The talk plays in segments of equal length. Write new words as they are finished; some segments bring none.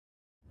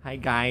Hi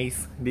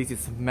guys, this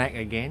is Mac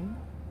again.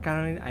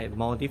 Currently at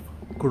Maldives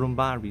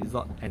Kurumba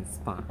Resort and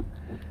Spa,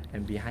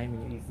 and behind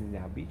me is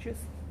their beaches,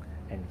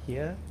 and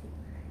here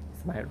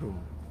is my room.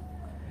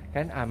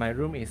 And my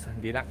room is a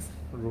deluxe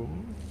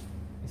room.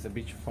 It's a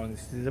beachfront.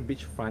 This is a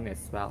beachfront as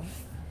well.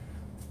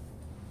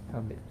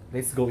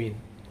 Let's go in.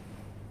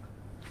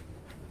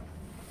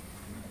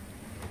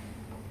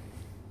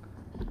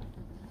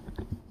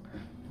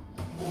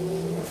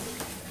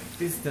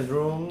 This is the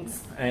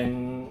rooms,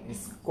 and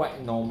it's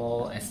quite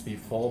normal as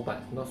before,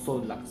 but not so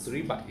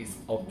luxury, but it's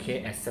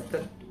okay,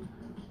 accepted.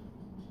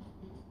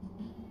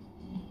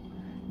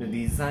 The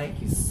design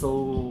is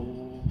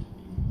so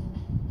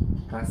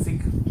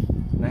classic,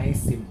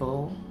 nice,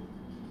 simple.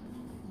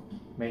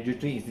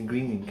 Majority is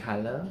green in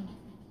color.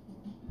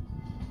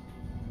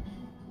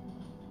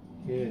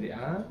 Here they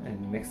are,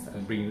 and next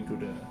I'll bring you to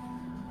the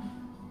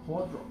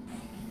wardrobe.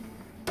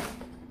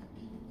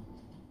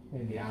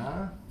 Here they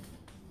are.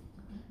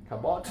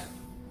 Cupboard,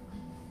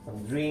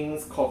 some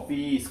drinks,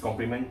 coffee,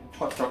 compliment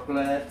hot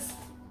chocolates,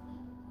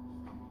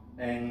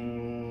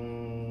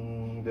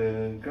 and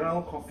the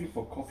ground coffee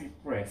for coffee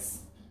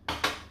press.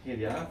 Here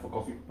they are for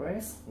coffee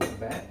press, not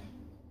bad.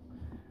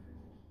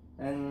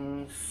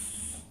 And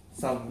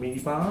some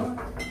minibar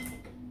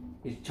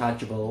is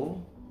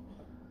chargeable.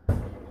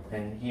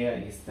 And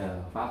here is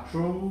the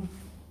bathroom.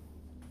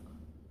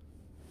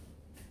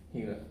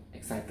 Here,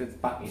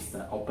 excited part is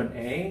the open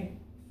air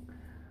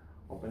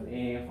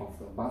of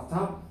the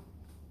bathtub,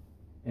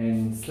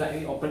 and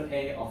slightly open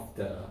air of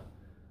the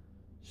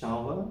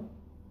shower.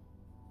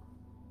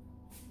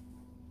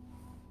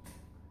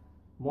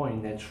 More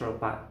in natural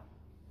part.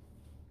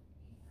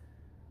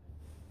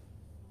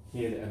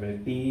 Here the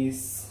amenities,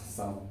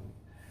 some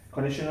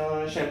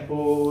conditioner,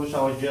 shampoo,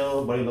 shower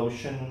gel, body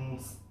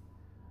lotions,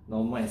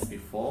 normal as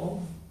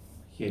before.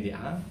 Here they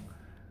are.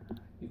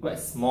 It's quite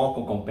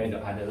small compared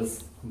to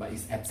others, but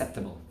it's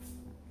acceptable.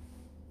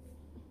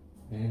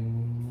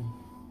 And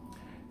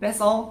that's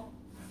all.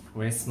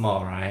 Very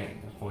small, right,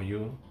 for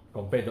you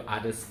compared to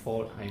others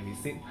for I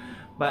visit,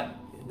 but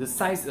the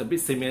size is a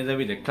bit similar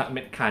with the Club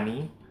Med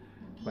Carni,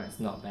 but it's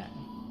not bad.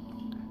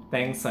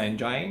 Thanks for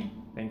enjoying.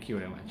 Thank you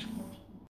very much.